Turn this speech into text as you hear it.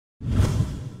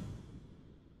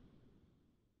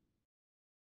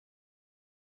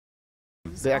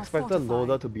They expected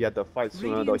Loda to be at the fight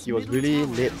sooner though. He was really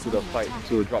late to the fight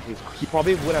to drop his... He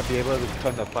probably would have been able to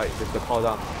turn the fight with the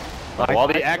cooldown. While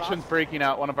the action's breaking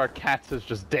out, one of our cats is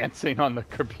just dancing on the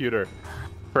computer.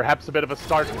 Perhaps a bit of a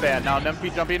Stark fan. Now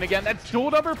Nemphy jumping in again. That's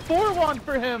duel number 4-1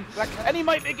 for him. And he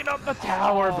might make it up. The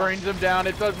tower brings him down.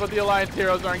 It does what the Alliance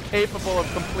heroes are incapable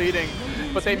of completing.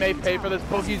 But they may pay for this.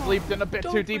 Boogie's leaped in a bit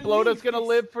too deep. Loda's going to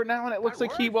live for now, and it looks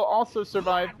like he will also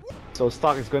survive. So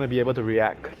Stark is going to be able to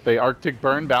react. The Arctic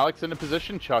Burn, Balix into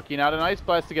position, chucking out an Ice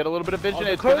Blast to get a little bit of vision.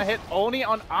 It's going to hit only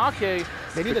on Ake.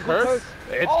 Maybe the curse.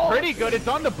 It's pretty good. It's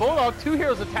on the Bulldog. Two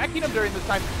heroes attacking him during this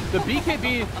time. The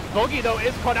BKB Boogie, though,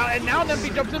 is caught out, and now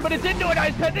Nemphy jumps in, but it's into an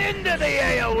Ice Pet into the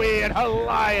AoE, and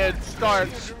Alliance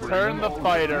starts turn the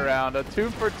fight around. A 2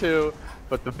 for 2,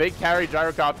 but the big carry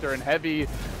Gyrocopter in heavy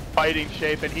fighting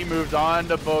shape, and he moves on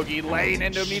to Boogie, laying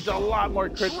into him. Needs a lot more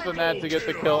crits than that to get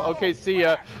the kill. Okay, see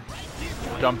ya.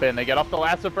 Jump in. They get off the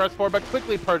lasso for S4, but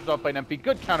quickly purged off by Nemphy.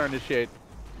 Good counter initiate.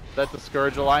 Does that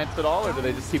discourage Alliance at all, or do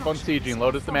they just keep on sieging?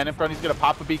 Loda's the man in front. He's going to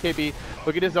pop a BKB.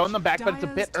 Look at his own the back, but it's a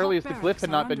bit early as the glyph had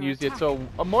not been used yet, so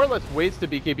a more or less wasted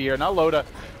BKB here. Now Loda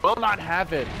will not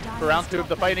have it for round 2 of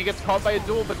the fight. He gets caught by a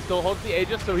duel, but still holds the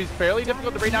Aegis, so he's fairly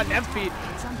difficult to bring down. Nemphy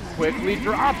quickly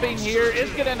dropping here is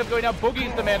going to end up going out.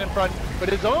 Boogie's the man in front, but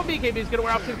his own BKB is going to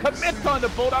wear out. Commits on the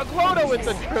Bulldog. Loda with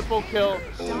the triple kill.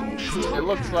 It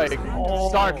looks like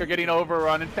Stark are getting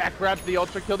overrun. In fact, grabs the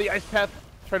ultra kill. The Ice Path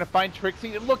trying to find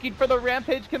Trixie, looking for the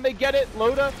Rampage. Can they get it?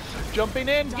 Loda jumping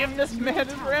in, giving this man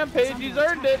his Rampage. He's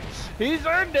earned it. He's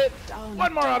earned it.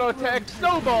 One more auto attack.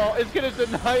 Snowball is going to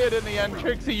deny it in the end.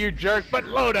 Trixie, you jerk, but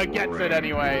Loda gets it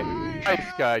anyway. Nice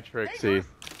guy, Trixie.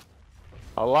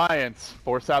 Alliance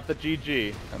force out the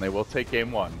GG, and they will take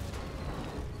game 1.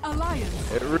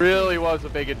 Alliance. It really was a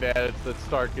big advantage that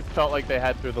Stark. It felt like they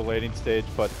had through the laning stage,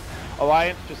 but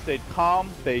Alliance just stayed calm.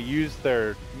 They used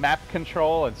their map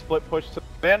control and split push to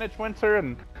advantage Winter,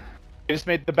 and they just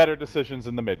made the better decisions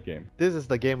in the mid game. This is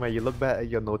the game where you look back at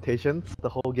your notations, the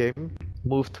whole game.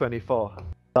 Move 24.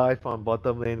 Die from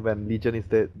bottom lane when Legion is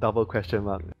dead, double question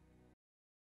mark.